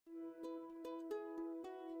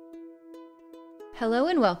Hello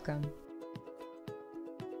and welcome!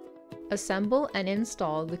 Assemble and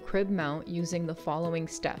install the crib mount using the following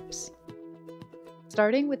steps.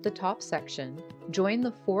 Starting with the top section, join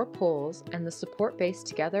the 4 poles and the support base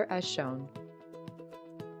together as shown.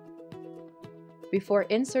 Before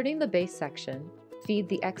inserting the base section, feed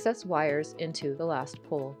the excess wires into the last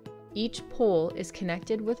pole. Each pole is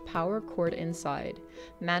connected with power cord inside.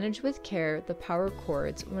 Manage with care the power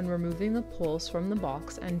cords when removing the poles from the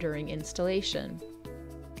box and during installation.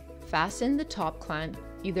 Fasten the top clamp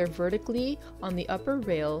either vertically on the upper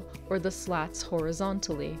rail or the slats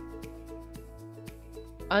horizontally.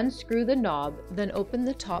 Unscrew the knob, then open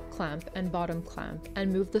the top clamp and bottom clamp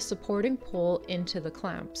and move the supporting pole into the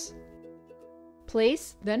clamps.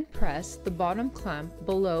 Place, then press the bottom clamp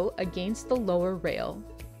below against the lower rail.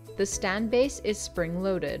 The stand base is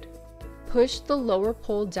spring-loaded. Push the lower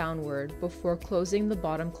pole downward before closing the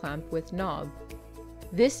bottom clamp with knob.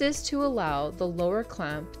 This is to allow the lower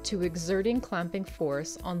clamp to exerting clamping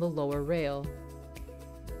force on the lower rail.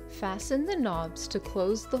 Fasten the knobs to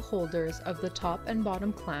close the holders of the top and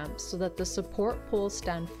bottom clamps so that the support poles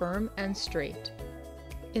stand firm and straight.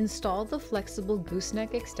 Install the flexible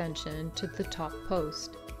gooseneck extension to the top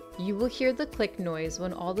post. You will hear the click noise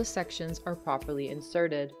when all the sections are properly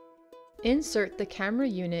inserted. Insert the camera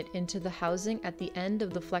unit into the housing at the end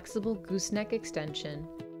of the flexible gooseneck extension.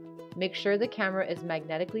 Make sure the camera is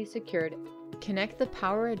magnetically secured. Connect the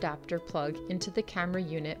power adapter plug into the camera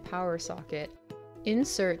unit power socket.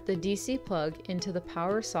 Insert the DC plug into the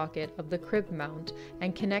power socket of the crib mount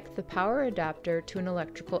and connect the power adapter to an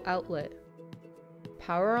electrical outlet.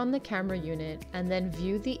 Power on the camera unit and then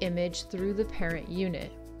view the image through the parent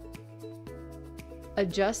unit.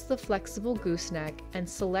 Adjust the flexible gooseneck and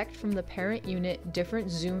select from the parent unit different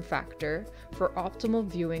zoom factor for optimal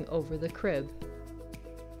viewing over the crib.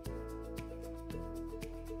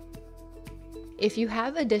 If you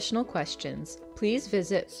have additional questions, please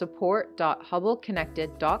visit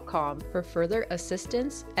support.hubbleconnected.com for further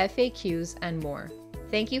assistance, FAQs, and more.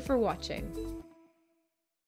 Thank you for watching.